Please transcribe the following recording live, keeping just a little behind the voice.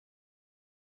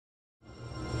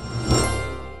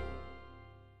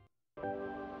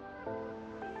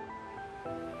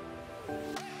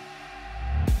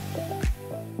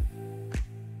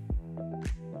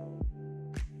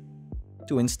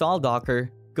To install Docker,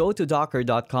 go to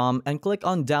docker.com and click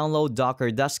on Download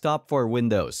Docker Desktop for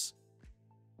Windows.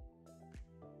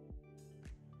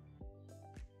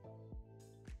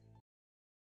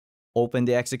 Open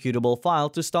the executable file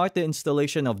to start the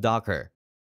installation of Docker.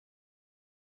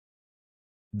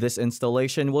 This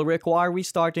installation will require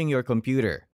restarting your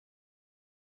computer.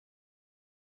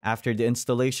 After the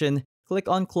installation, click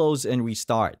on Close and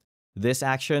Restart. This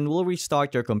action will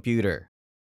restart your computer.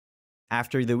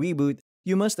 After the reboot,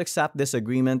 you must accept this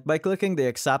agreement by clicking the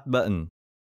Accept button.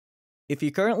 If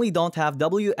you currently don't have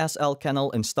WSL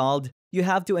Kernel installed, you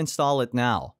have to install it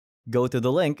now. Go to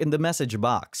the link in the message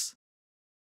box.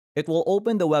 It will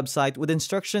open the website with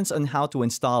instructions on how to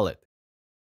install it.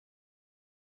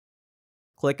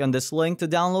 Click on this link to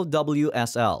download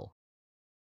WSL.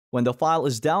 When the file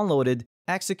is downloaded,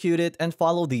 execute it and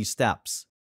follow these steps.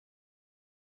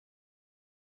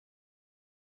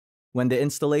 When the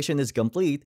installation is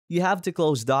complete, you have to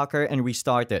close Docker and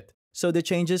restart it, so the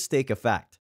changes take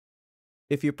effect.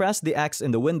 If you press the X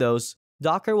in the Windows,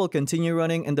 Docker will continue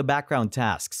running in the background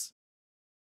tasks.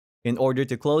 In order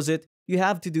to close it, you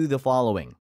have to do the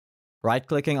following.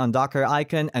 Right-clicking on Docker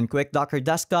icon and click Docker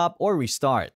Desktop or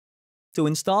Restart. To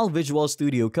install Visual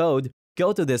Studio Code,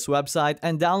 go to this website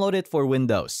and download it for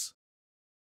Windows.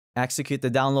 Execute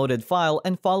the downloaded file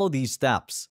and follow these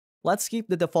steps. Let's keep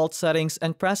the default settings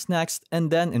and press Next and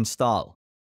then Install.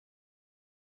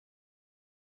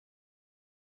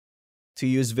 To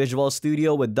use Visual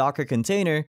Studio with Docker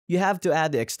Container, you have to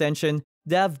add the extension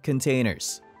dev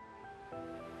containers.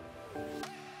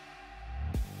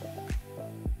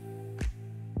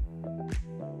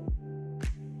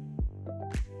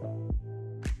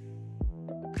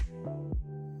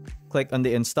 Click on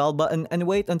the Install button and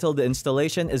wait until the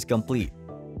installation is complete.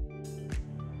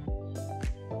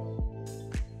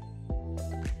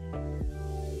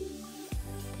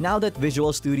 Now that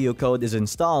Visual Studio Code is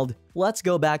installed, let's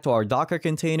go back to our Docker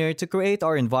container to create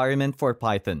our environment for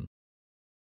Python.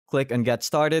 Click on Get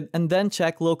Started and then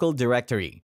check Local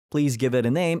Directory. Please give it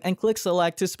a name and click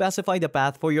Select to specify the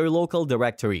path for your local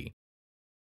directory.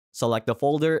 Select the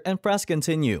folder and press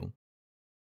Continue.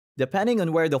 Depending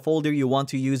on where the folder you want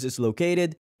to use is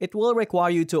located, it will require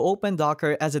you to open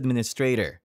Docker as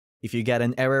administrator. If you get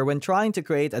an error when trying to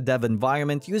create a dev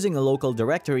environment using a local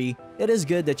directory, it is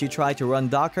good that you try to run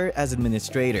Docker as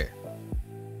administrator.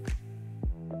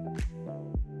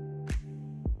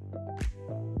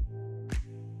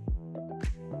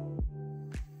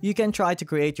 You can try to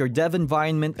create your dev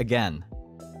environment again.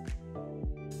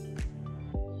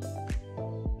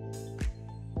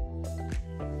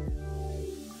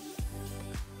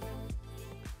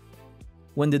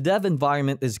 When the dev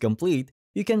environment is complete,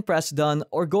 you can press Done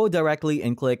or go directly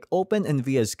and click Open in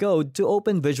VS Code to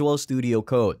open Visual Studio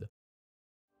Code.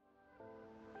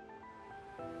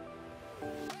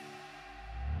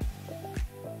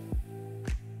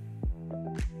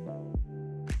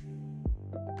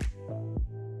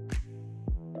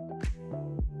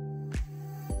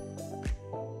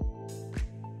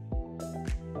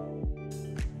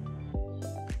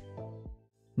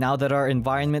 Now that our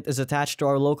environment is attached to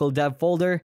our local dev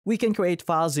folder, we can create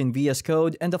files in VS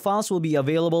Code and the files will be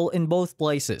available in both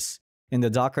places, in the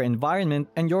Docker environment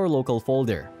and your local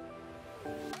folder.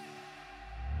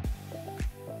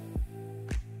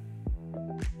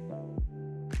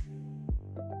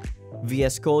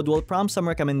 VS Code will prompt some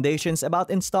recommendations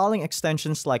about installing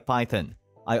extensions like Python.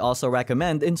 I also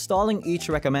recommend installing each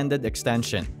recommended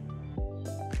extension.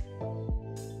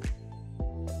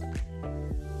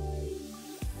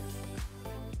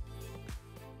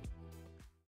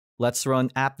 Let's run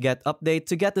apt-get update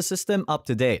to get the system up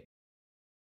to date.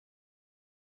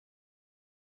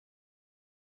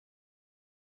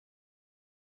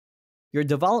 Your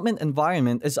development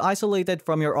environment is isolated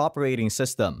from your operating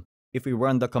system. If we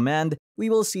run the command, we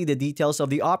will see the details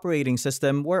of the operating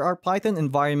system where our Python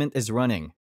environment is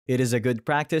running. It is a good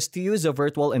practice to use a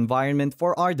virtual environment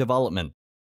for our development.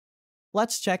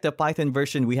 Let's check the Python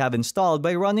version we have installed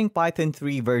by running Python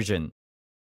 3 version.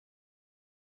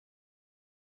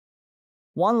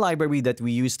 One library that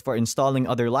we used for installing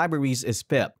other libraries is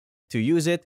pip. To use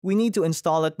it, we need to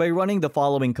install it by running the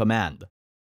following command.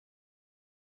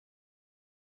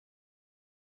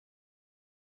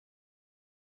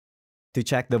 To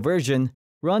check the version,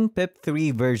 run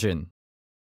pip3 version.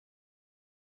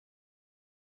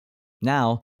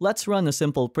 Now, let's run a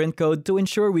simple print code to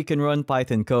ensure we can run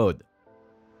Python code.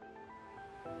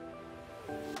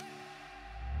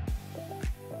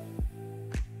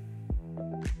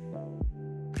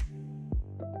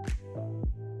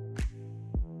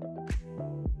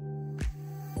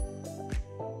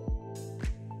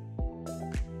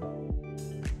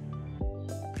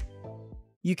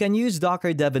 You can use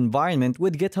Docker dev environment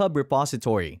with GitHub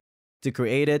repository. To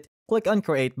create it, click on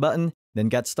Create button, then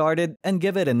Get Started and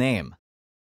give it a name.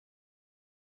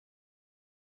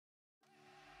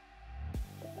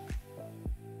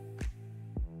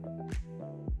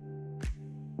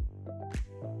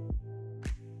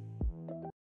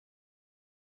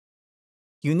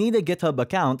 You need a GitHub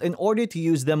account in order to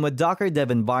use them with Docker dev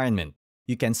environment.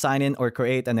 You can sign in or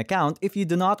create an account if you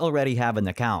do not already have an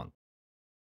account.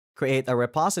 Create a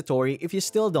repository if you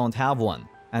still don't have one,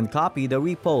 and copy the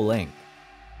repo link.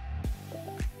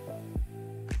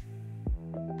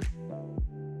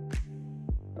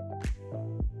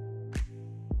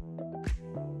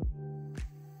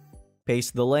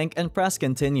 Paste the link and press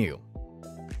Continue.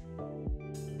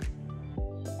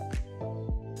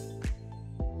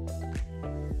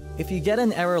 If you get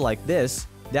an error like this,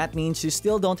 that means you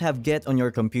still don't have Git on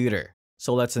your computer.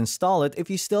 So let's install it if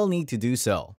you still need to do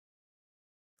so.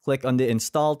 Click on the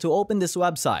Install to open this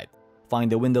website.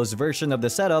 Find the Windows version of the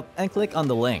setup and click on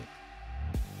the link.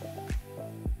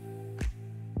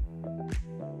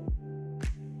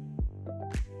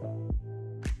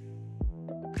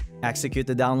 Execute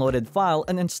the downloaded file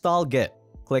and install Git.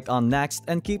 Click on Next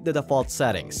and keep the default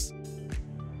settings.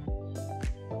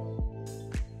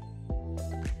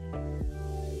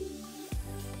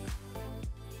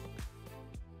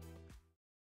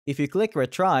 If you click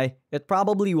Retry, it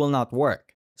probably will not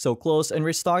work, so close and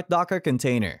restart Docker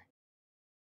container.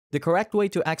 The correct way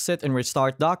to exit and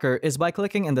restart Docker is by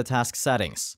clicking in the task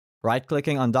settings,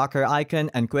 right-clicking on Docker icon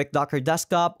and quick Docker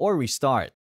Desktop or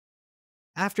Restart.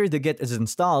 After the Git is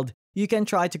installed, you can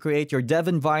try to create your dev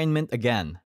environment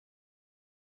again.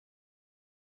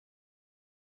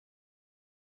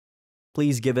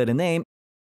 Please give it a name,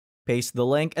 paste the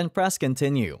link and press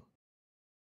Continue.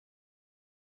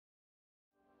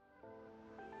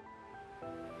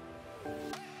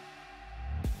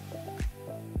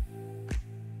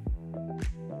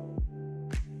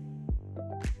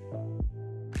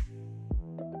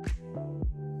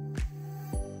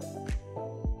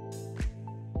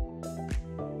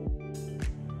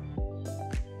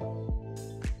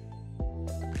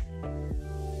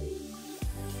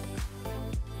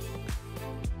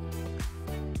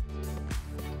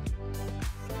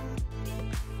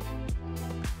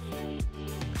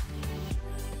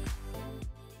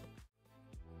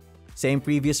 Same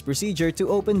previous procedure to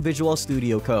open Visual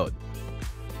Studio Code.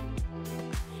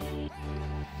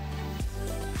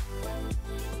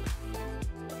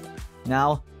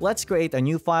 Now, let's create a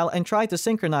new file and try to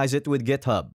synchronize it with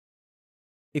GitHub.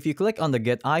 If you click on the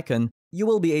Git icon, you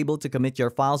will be able to commit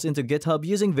your files into GitHub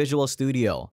using Visual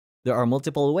Studio. There are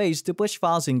multiple ways to push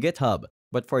files in GitHub,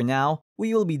 but for now,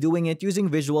 we will be doing it using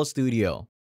Visual Studio.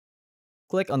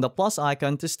 Click on the plus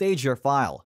icon to stage your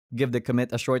file. Give the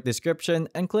commit a short description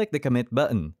and click the Commit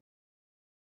button.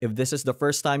 If this is the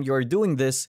first time you are doing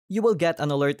this, you will get an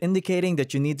alert indicating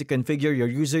that you need to configure your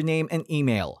username and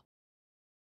email.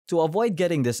 To avoid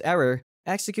getting this error,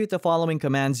 execute the following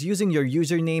commands using your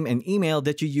username and email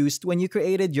that you used when you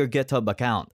created your GitHub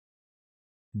account.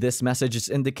 This message is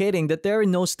indicating that there are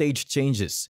no staged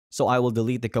changes, so I will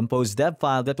delete the compose dev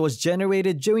file that was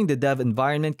generated during the dev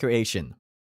environment creation.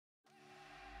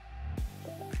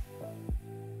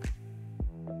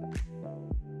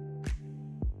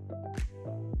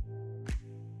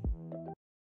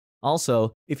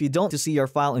 Also, if you don't see your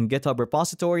file in GitHub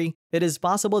repository, it is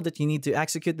possible that you need to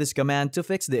execute this command to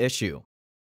fix the issue.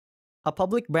 A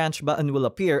public branch button will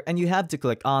appear and you have to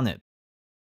click on it.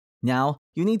 Now,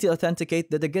 you need to authenticate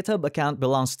that the GitHub account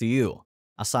belongs to you.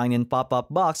 A sign-in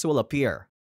pop-up box will appear.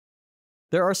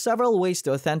 There are several ways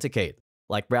to authenticate,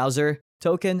 like browser,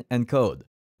 token, and code.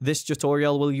 This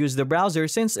tutorial will use the browser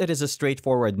since it is a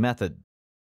straightforward method.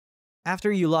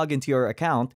 After you log into your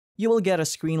account, you will get a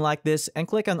screen like this and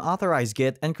click on Authorize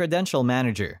Git and Credential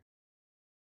Manager.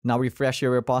 Now refresh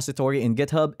your repository in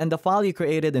GitHub and the file you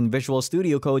created in Visual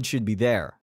Studio Code should be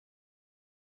there.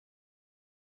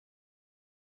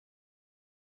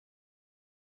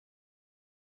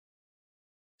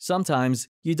 Sometimes,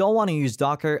 you don't want to use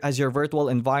Docker as your virtual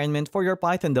environment for your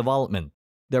Python development.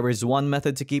 There is one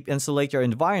method to keep insulate your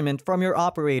environment from your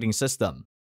operating system.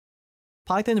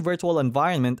 Python Virtual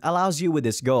Environment allows you with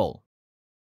this goal.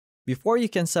 Before you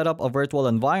can set up a virtual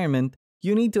environment,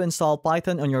 you need to install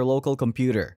Python on your local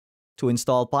computer. To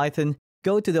install Python,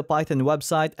 go to the Python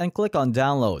website and click on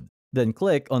Download, then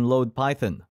click on Load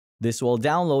Python. This will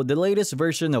download the latest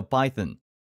version of Python.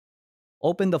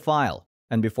 Open the file,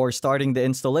 and before starting the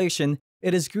installation,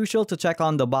 it is crucial to check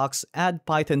on the box Add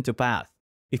Python to Path.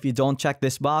 If you don't check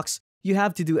this box, you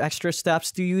have to do extra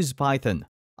steps to use Python.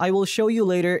 I will show you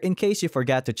later in case you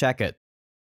forget to check it.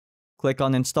 Click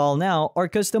on Install Now or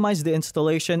customize the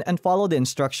installation and follow the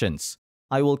instructions.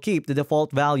 I will keep the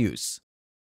default values.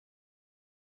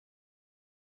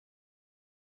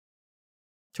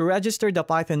 To register the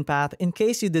Python path, in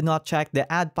case you did not check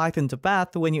the Add Python to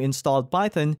Path when you installed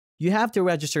Python, you have to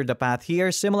register the path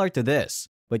here similar to this,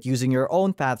 but using your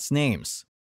own path's names.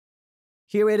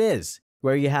 Here it is,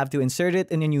 where you have to insert it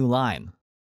in a new line.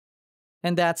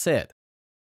 And that's it.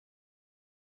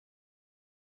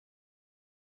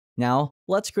 Now,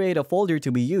 let's create a folder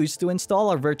to be used to install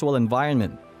our virtual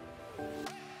environment.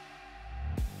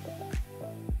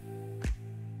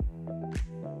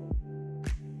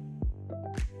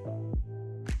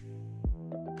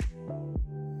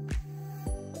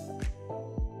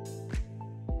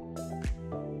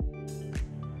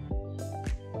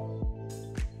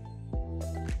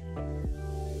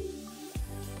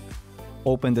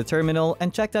 Open the terminal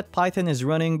and check that Python is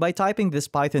running by typing this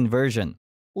Python version.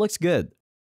 Looks good.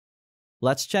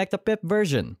 Let's check the pip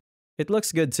version. It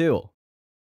looks good too.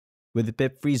 With the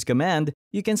pip freeze command,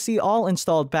 you can see all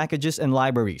installed packages and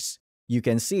libraries. You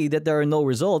can see that there are no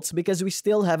results because we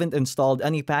still haven't installed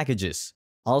any packages.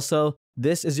 Also,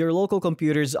 this is your local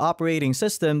computer's operating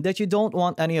system that you don't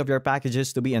want any of your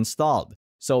packages to be installed,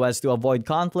 so as to avoid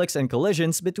conflicts and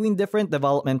collisions between different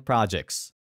development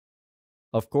projects.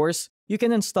 Of course, you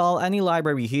can install any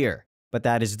library here, but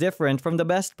that is different from the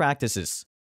best practices.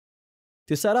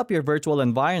 To set up your virtual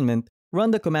environment,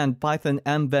 run the command python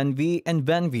venv and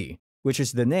venv, which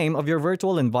is the name of your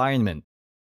virtual environment.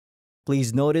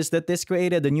 Please notice that this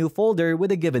created a new folder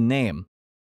with a given name.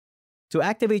 To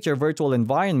activate your virtual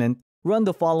environment, run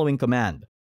the following command.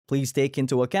 Please take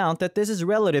into account that this is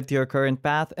relative to your current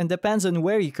path and depends on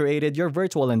where you created your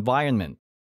virtual environment.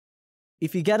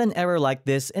 If you get an error like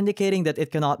this indicating that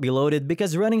it cannot be loaded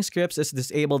because running scripts is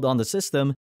disabled on the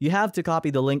system, you have to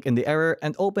copy the link in the error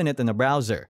and open it in a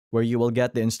browser, where you will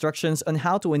get the instructions on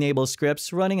how to enable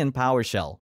scripts running in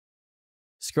PowerShell.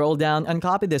 Scroll down and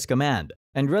copy this command,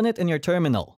 and run it in your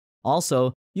terminal.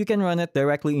 Also, you can run it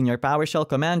directly in your PowerShell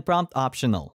command prompt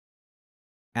optional.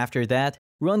 After that,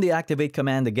 run the activate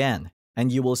command again,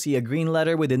 and you will see a green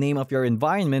letter with the name of your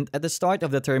environment at the start of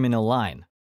the terminal line.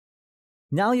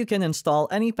 Now you can install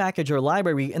any package or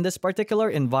library in this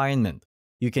particular environment.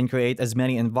 You can create as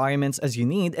many environments as you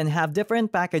need and have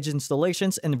different package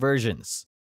installations and versions.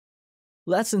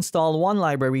 Let's install one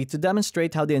library to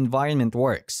demonstrate how the environment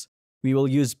works. We will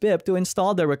use pip to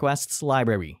install the requests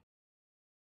library.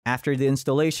 After the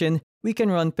installation, we can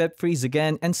run pip freeze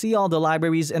again and see all the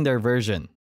libraries and their version.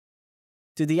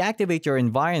 To deactivate your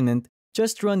environment,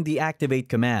 just run deactivate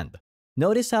command.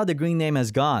 Notice how the green name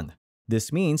has gone.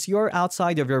 This means you're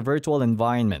outside of your virtual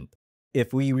environment.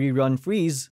 If we rerun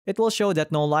freeze, it will show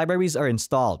that no libraries are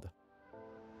installed.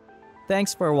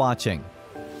 Thanks for watching.